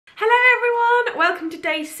welcome to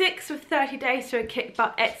day 6 of 30 Days to a Kick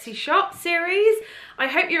Butt Etsy Shop series. I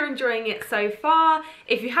hope you're enjoying it so far.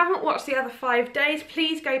 If you haven't watched the other 5 days,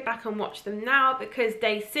 please go back and watch them now, because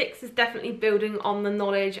day 6 is definitely building on the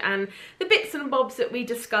knowledge and the bits and bobs that we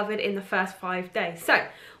discovered in the first 5 days. So,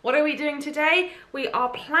 what are we doing today? We are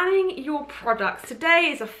planning your products. Today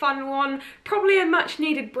is a fun one, probably a much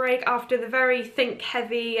needed break after the very think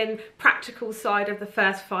heavy and practical side of the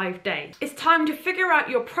first 5 days. It's time to figure out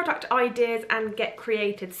your product ideas and get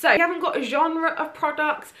created. So if you haven't got a genre of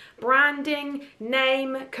products, branding,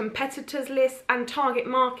 name, competitors list and target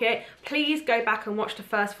market, please go back and watch the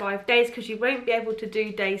first 5 days, because you won't be able to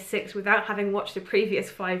do day 6 without having watched the previous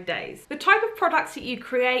 5 days. The type of products that you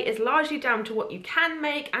create is largely down to what you can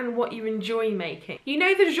make and what you enjoy making. You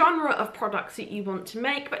know the genre of products that you want to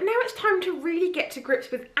make, but now it's time to really get to grips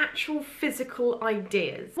with actual physical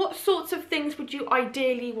ideas. What sorts of things would you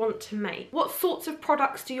ideally want to make? What sorts of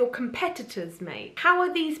products do your competitors make? How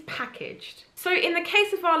are these packaged? So in the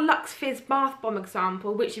case of our Luxe Fizz bath bomb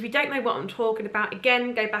example, which if you don't know what I'm talking about,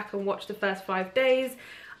 again, go back and watch the first 5 days,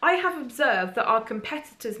 I have observed that our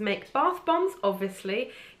competitors make bath bombs,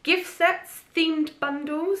 obviously, gift sets, themed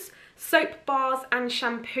bundles, soap bars and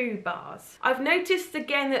shampoo bars. I've noticed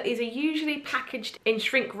again that these are usually packaged in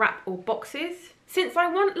shrink wrap or boxes. Since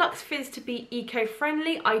I want Luxe Fizz to be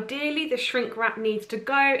eco-friendly, ideally the shrink wrap needs to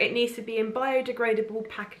go. It needs to be in biodegradable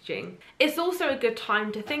packaging. It's also a good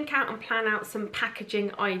time to think out and plan out some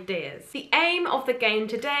packaging ideas. The aim of the game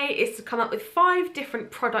today is to come up with 5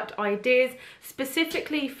 different product ideas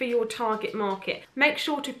specifically for your target market. Make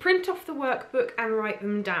sure to print off the workbook and write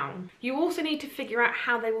them down. You also need to figure out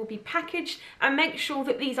how they will be packaged and make sure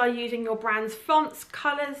that these are using your brand's fonts,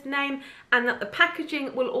 colours, name, and that the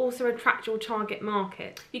packaging will also attract your target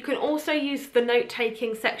market. You can also use the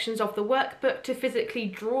note-taking sections of the workbook to physically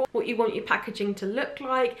draw what you want your packaging to look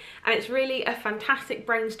like, and it's really a fantastic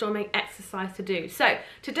brainstorming exercise to do. So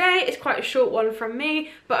today is quite a short one from me,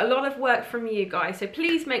 but a lot of work from you guys, so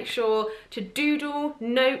please make sure to doodle,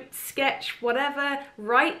 note, sketch, whatever,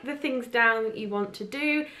 write the things down that you want to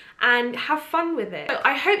do and have fun with it. So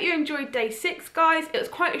I hope you enjoyed day 6, guys. It was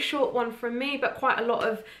quite a short one from me, but quite a lot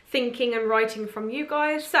of thinking and writing from you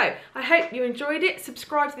guys. So I hope you enjoyed it.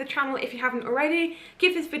 Subscribe to the channel if you haven't already.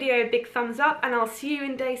 Give this video a big thumbs up and I'll see you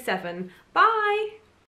in day 7. Bye!